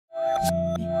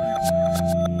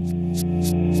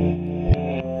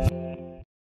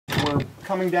We're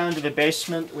coming down to the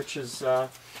basement, which is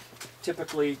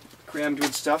typically crammed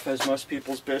with stuff, as most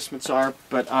people's basements are.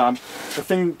 But the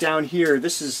thing down here,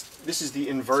 this is the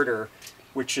inverter,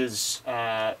 which is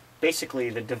basically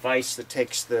the device that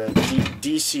takes the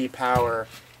DC power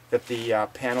that the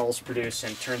panels produce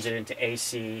and turns it into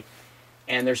AC.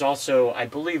 And there's also, I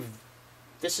believe,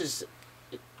 this is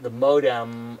the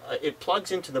modem. It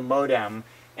plugs into the modem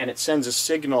and it sends a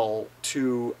signal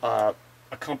to a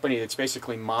company that's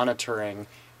basically monitoring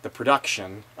the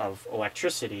production of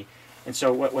electricity. And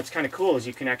so what's kind of cool is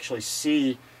you can actually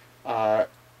see how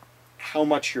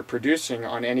much you're producing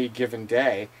on any given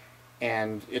day,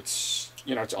 and it's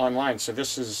online. So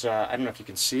this is I don't know if you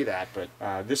can see that, but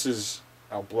this is,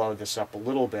 I'll blow this up a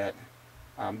little bit.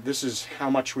 This is how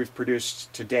much we've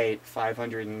produced to date,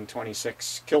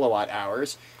 526 kilowatt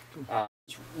hours.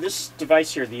 This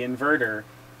device here, the inverter,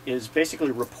 is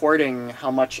basically reporting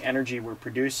how much energy we're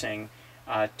producing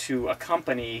to a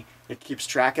company that keeps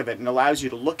track of it and allows you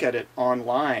to look at it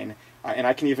online. And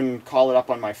I can even call it up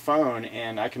on my phone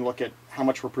and I can look at how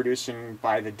much we're producing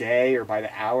by the day or by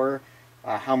the hour,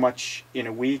 how much in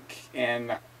a week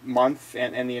and month,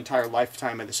 and the entire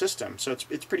lifetime of the system. So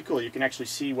it's pretty cool. You can actually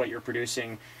see what you're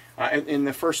producing in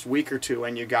the first week or two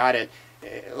when you got it.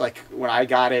 Like when I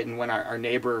got it and when our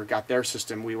neighbor got their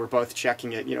system, we were both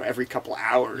checking it, every couple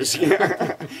hours.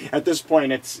 Yeah. At this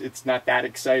point, it's not that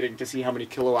exciting to see how many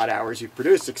kilowatt hours you've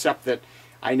produced, except that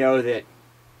I know that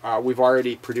we've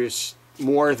already produced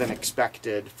more than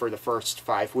expected for the first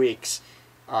 5 weeks.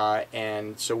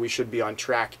 And so we should be on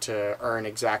track to earn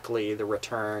exactly the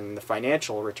return, the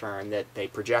financial return that they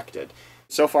projected.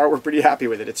 So far, we're pretty happy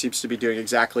with it. It seems to be doing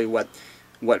exactly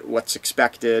what's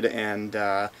expected, and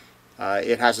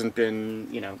it hasn't been,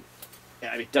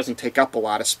 it doesn't take up a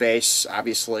lot of space,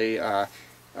 obviously,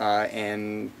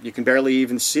 and you can barely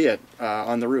even see it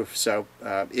on the roof. So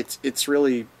it's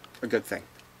really a good thing.